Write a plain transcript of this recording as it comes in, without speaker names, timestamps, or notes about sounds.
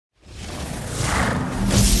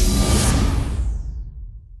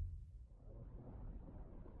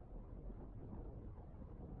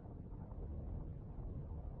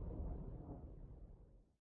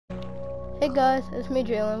Hey guys, it's me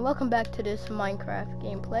Jalen. Welcome back to this Minecraft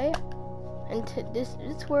gameplay. And to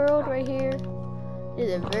this world right here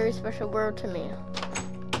is a very special world to me.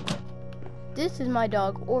 This is my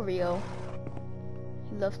dog Oreo.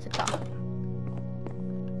 He loves to talk.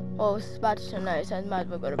 Oh, it's about to turn night, so I might as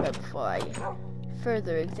well go to bed before I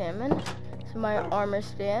further examine. So my armor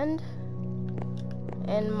stand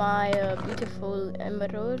and my beautiful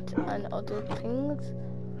emerald and other things.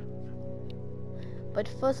 But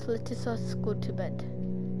first, let us go to bed.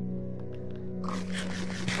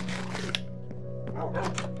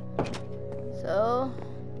 So,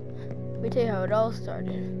 let me tell you how it all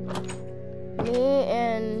started. Me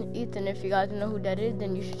and Ethan, if you guys know who that is,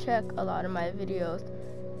 then you should check a lot of my videos.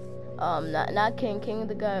 Not King,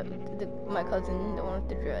 the guy, my cousin, the one with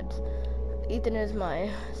the dreads. Ethan is my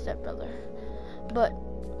stepbrother. But,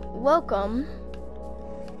 welcome.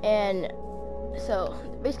 And, so,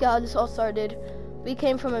 basically how this all started. We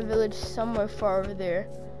came from a village somewhere far over there,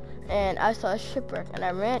 and I saw a shipwreck, and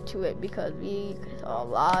I ran to it because we saw a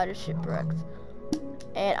lot of shipwrecks,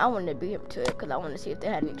 and I wanted to beat him to it because I wanted to see if they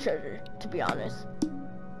had any treasure, to be honest.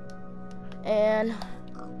 And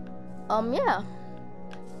yeah,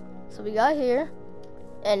 so we got here,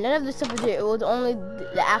 and none of the stuff was there. It was only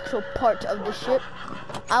the actual part of the ship.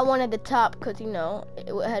 I wanted the top because, you know,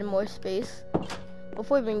 it had more space.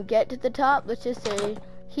 Before we even get to the top, let's just say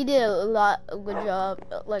he did a good job,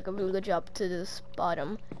 like a really good job to this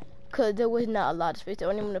bottom, cause there was not a lot of space. They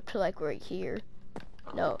only wanted to put like right here,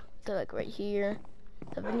 no, so like right here.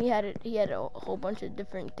 So then he had a whole bunch of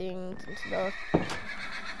different things and stuff.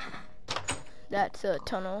 That's a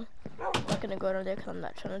tunnel. I'm not gonna go down there cause I'm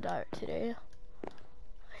not trying to die today.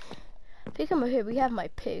 If you come over here, we have my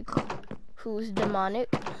pig, who's demonic,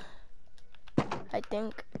 I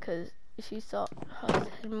think, cause if you saw how his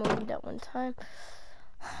head moved that one time.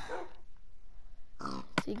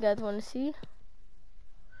 So you guys want to see?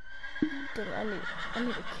 Dang, I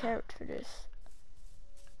need a carrot for this.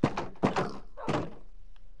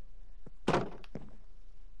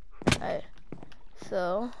 Alright,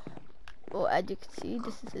 so, well, as you can see,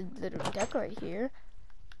 this is a little deck right here.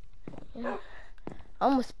 Yeah. I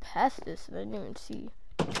almost passed this, but I didn't even see.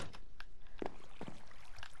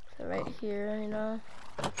 So right here, you know,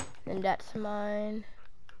 and that's mine.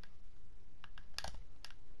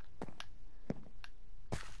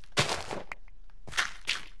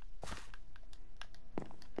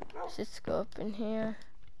 Let's just go up in here.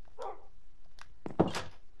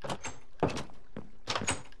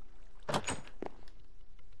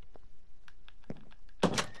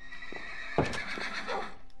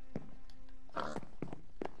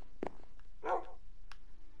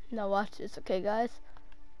 Now watch this, okay guys?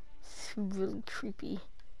 It's really creepy.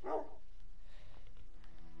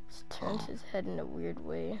 Just turns his head in a weird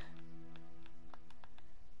way.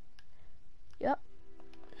 Yep.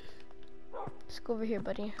 Let's go over here,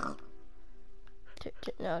 buddy.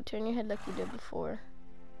 No, turn your head like you did before.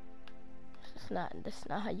 That's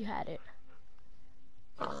not how you had it.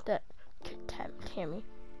 That Tammy.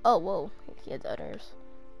 Oh, whoa. He has udders.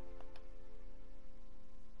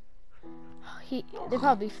 They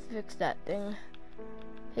probably fixed that thing.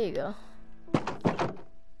 Here you go.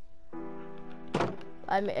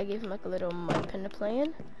 I gave him like a little mud pen to play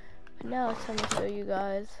in. But now it's time to show you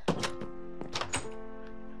guys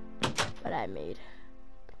what I made.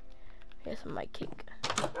 Here's some of my cake.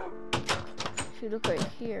 If you look right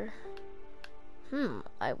here,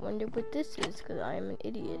 I wonder what this is because I am an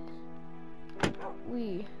idiot.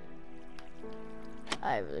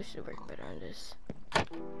 I really should work better on this.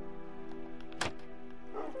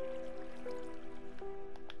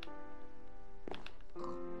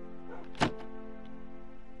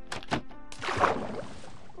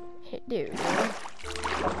 There we go.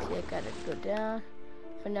 See, I gotta go down.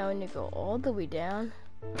 But now I need to go all the way down.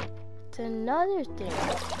 It's another thing.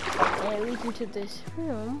 And it leads into this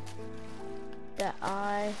room that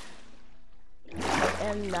I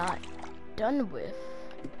am not done with.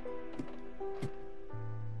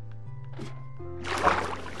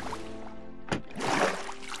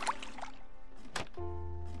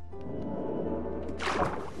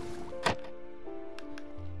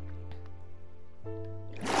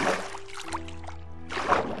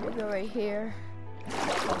 Go right here.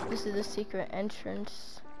 This is the secret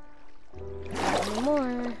entrance. Not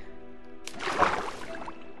anymore.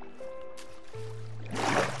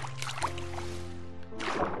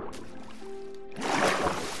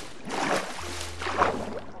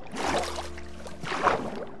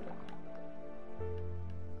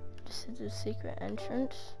 This is the secret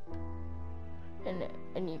entrance.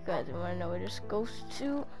 And you guys want to know where this goes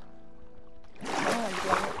to? Oh,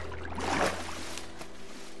 damn it.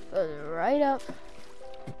 Goes right up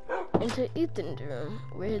into Ethan's room,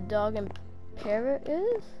 where his dog and parrot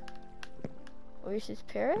is. Where's his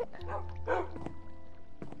parrot?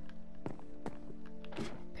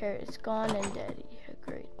 Parrot's gone and dead. Yeah,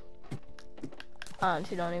 great. I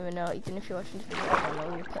honestly don't even know, Ethan, if you're watching this video, I don't know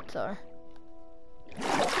where your pets are.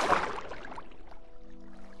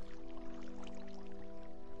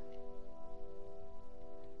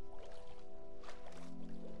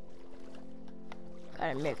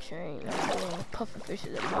 Gotta make sure ain't no getting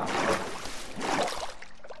pufferfishes at my house.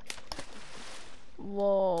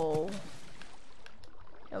 Whoa.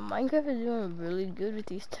 Yo, Minecraft is doing really good with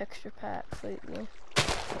these texture packs lately.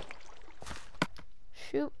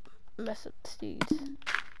 Shoot, mess up the seeds.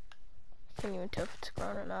 Can't even tell if it's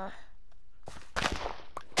grown or not.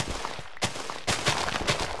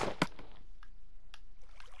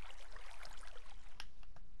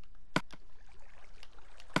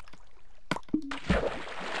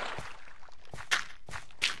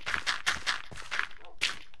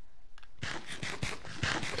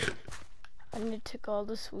 I need to take all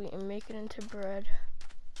the sweet and make it into bread.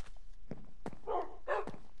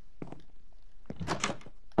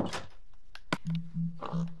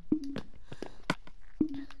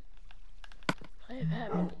 I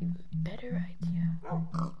have an even better idea.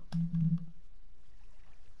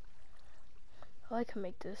 Oh, I can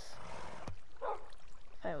make this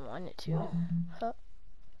if I wanted to. Huh.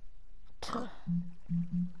 Tuh.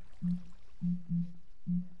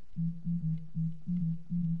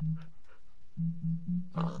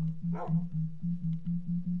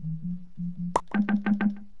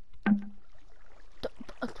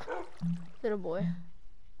 Little boy.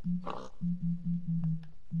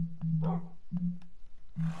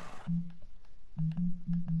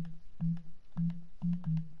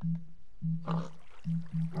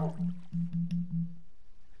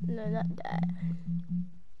 No, not that.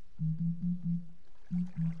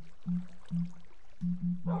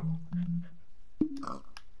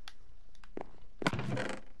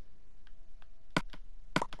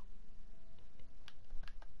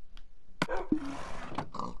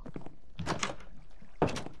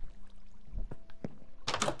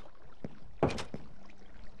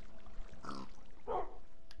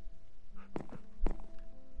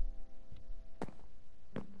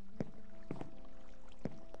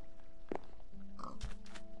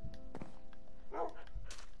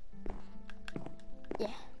 Yeah.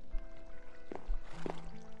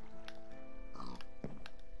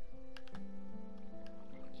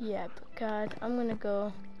 Yeah, but God, I'm gonna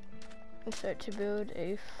go and start to build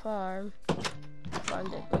a farm. Farm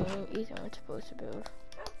that me and Ethan were supposed to build.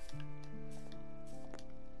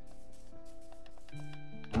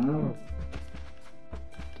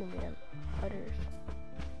 Give me them udders.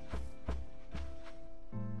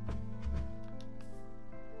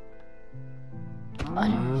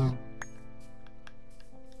 Udders.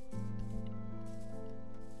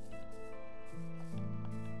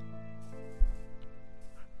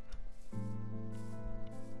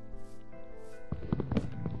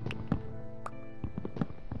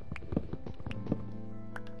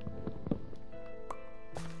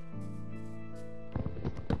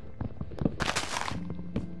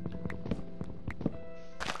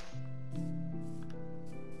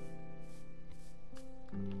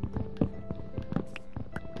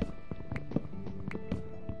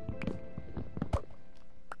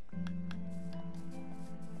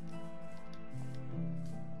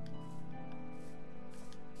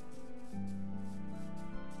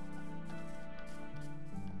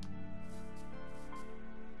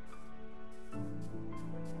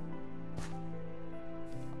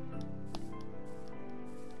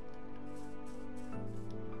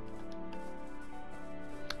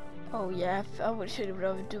 Oh yeah, I would have showed what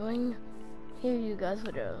I was doing. Here you guys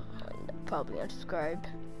would have probably unsubscribed.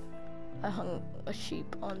 I hung a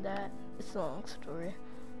sheep on that. It's a long story.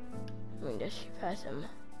 I mean, that sheep has some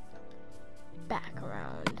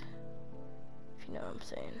background, if you know what I'm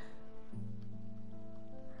saying.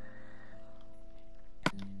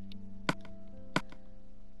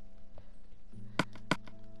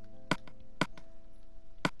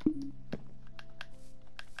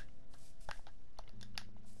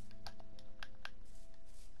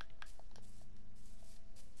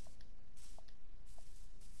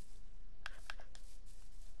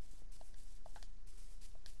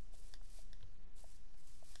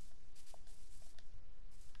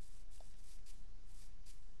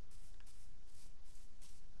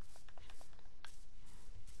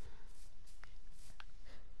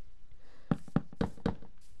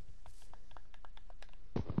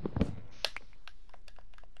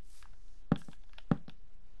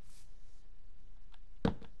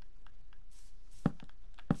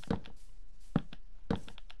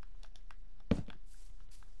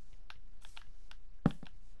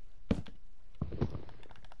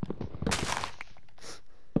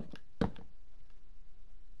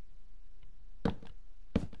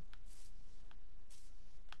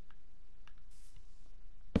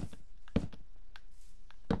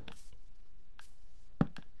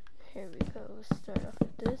 we go. Let's start off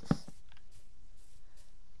with this.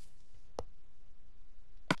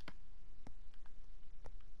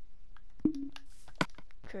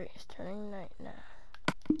 Great, it's turning night now.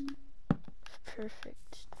 It's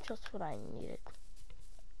perfect. Just what I needed.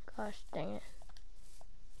 Gosh dang it.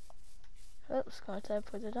 Oh, it's going time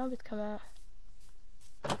before the zombies come out.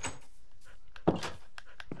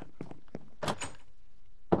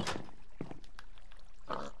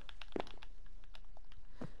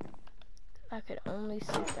 I could only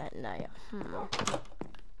sleep at night.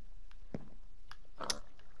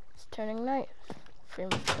 It's turning night.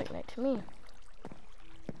 Pretty much like night to me. Okay,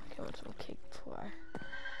 I want some cake before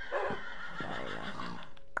I know.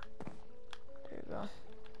 There we go.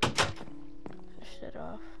 Finish that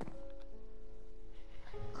off.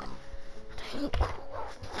 Dang,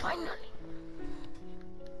 finally.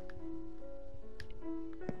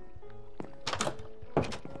 Time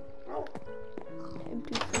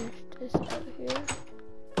to finish this out here.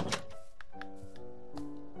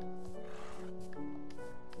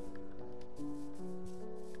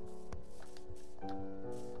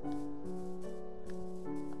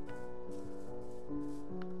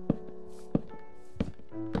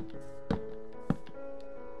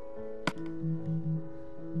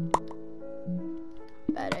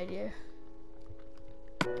 Bad idea.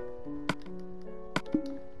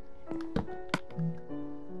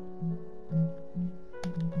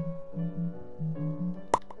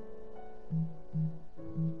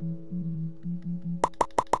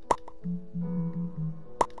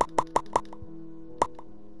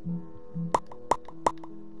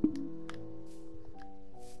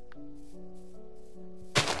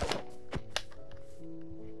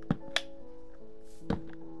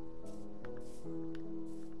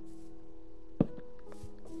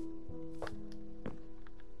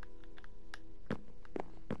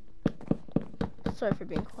 Sorry for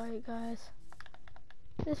being quiet, guys.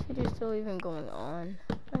 This video's still even going on.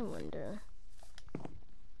 I wonder.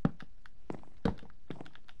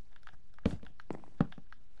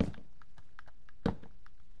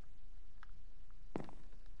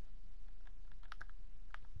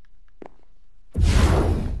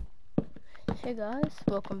 Hey guys,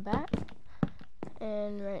 welcome back.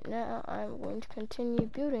 And right now I'm going to continue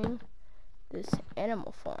building this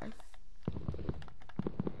animal farm.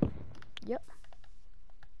 Yep.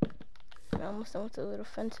 I'm almost done with the little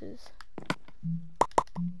fences.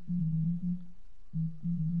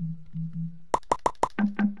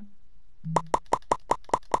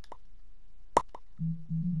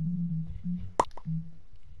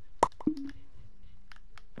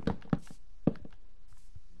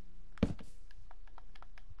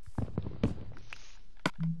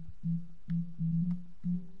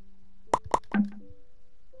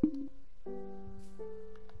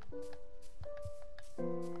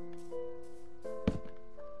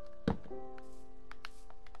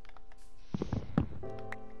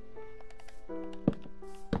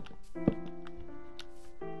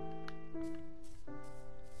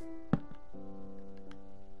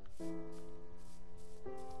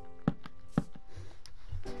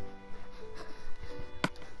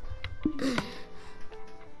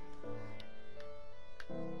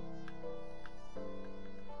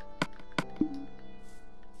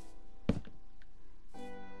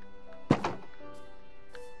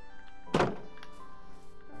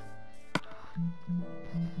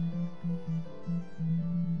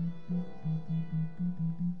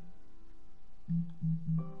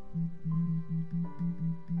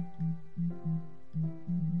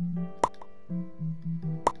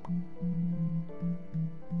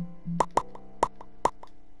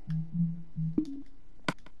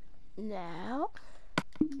 Now,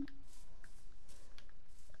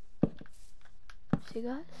 see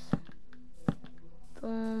guys,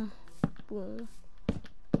 boom, boom,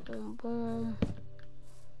 boom, boom,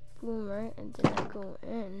 boom, right, and then I go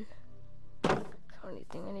in. That's the only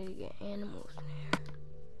thing I need to get animals in here.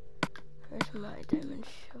 Where's my diamond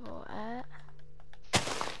shovel at?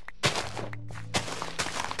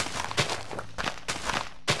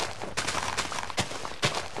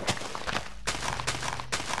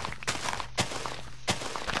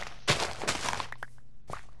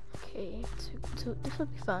 Okay, so this will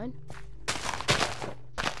be fine.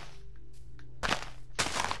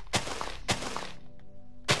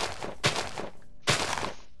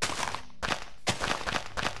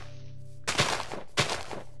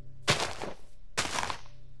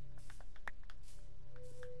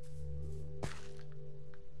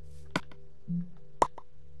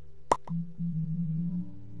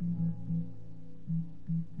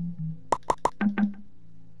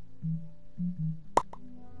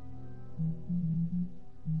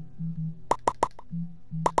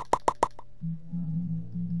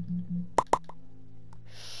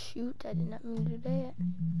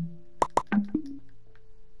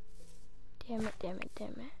 Damn it, damn it, damn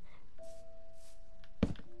it.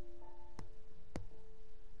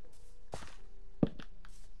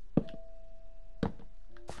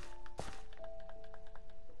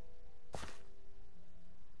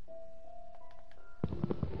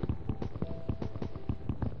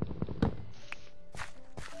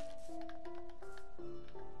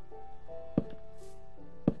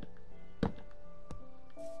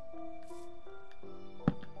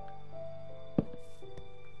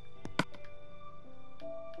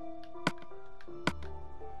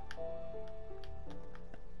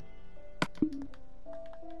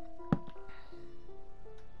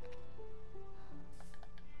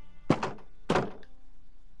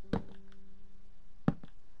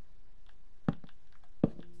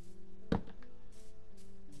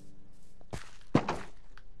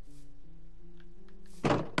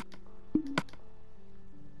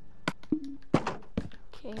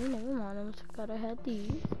 Okay, never mind, I almost forgot I had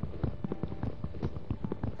these.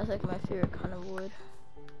 That's like my favorite kind of wood.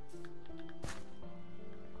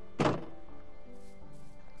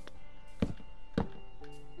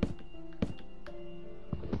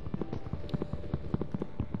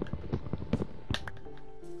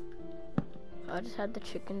 I just had the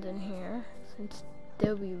chickens in here since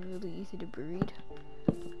they'll be really easy to breed.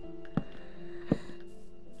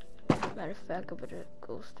 Matter of fact, I better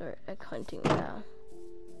go start egg hunting now.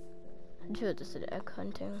 I just did egg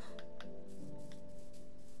hunting.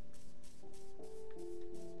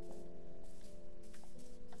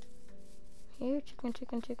 Here,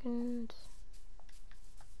 chickens.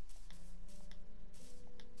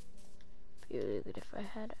 Be really good if I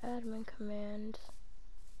had admin commands.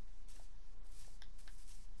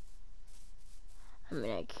 I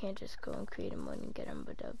mean, I can't just go and create a mode and get them,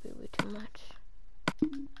 but that would be way too much.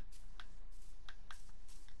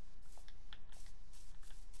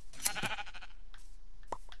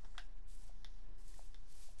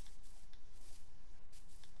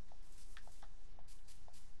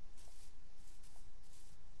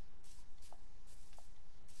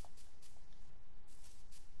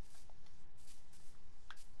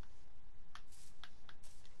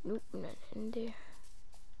 Nope, not in there.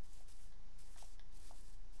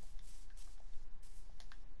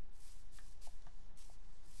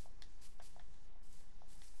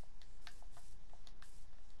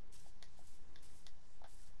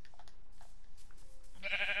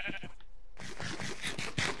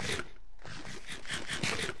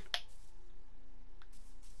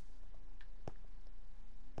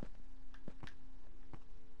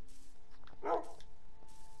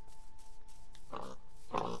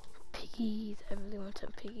 Piggies, I really want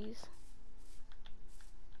some piggies.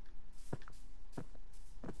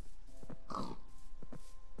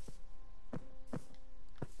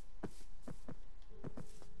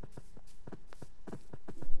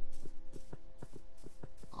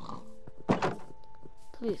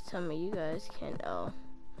 Please tell me you guys can, oh,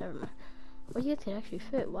 never mind. Well, you guys can actually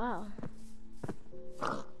fit, wow.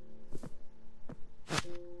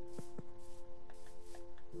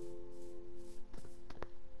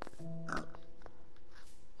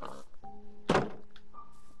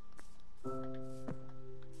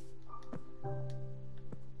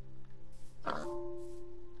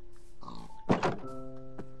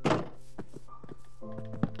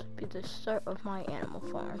 Be the start of my animal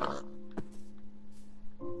farm.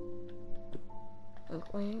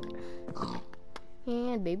 Wink, wink.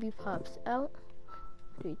 And baby pops out.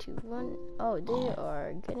 3, 2, 1. Oh, they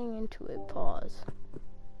are getting into it. Pause.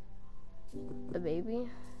 The baby.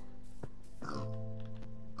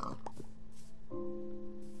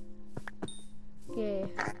 Yay.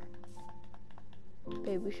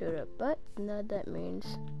 Baby showed up, but now that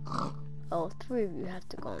means all 3 of you have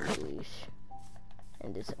to go on the leash.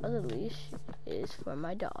 And this other leash is for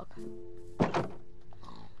my dog.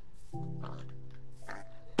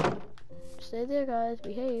 Stay there, guys.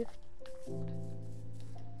 Behave.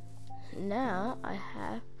 Now I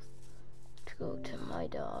have to go to my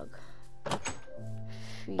dog.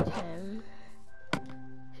 Feed him.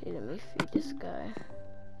 See, let me feed this guy.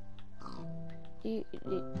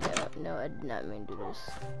 No, I did not mean to do this.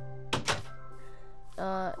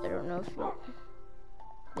 I don't know if you...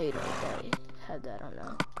 No, you don't have that, I don't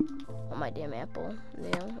know. Oh, my damn apple.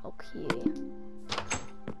 No, okay.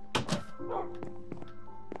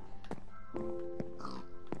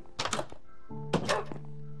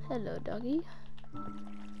 Hello, doggy.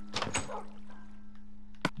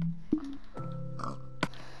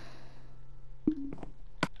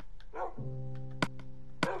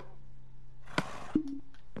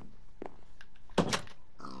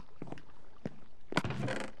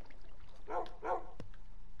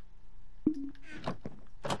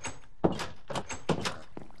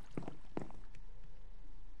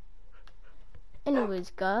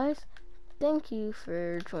 anyways, guys, thank you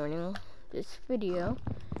for joining this video,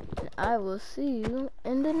 and I will see you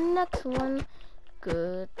in the next one.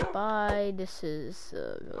 Goodbye. This is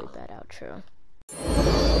a really bad outro.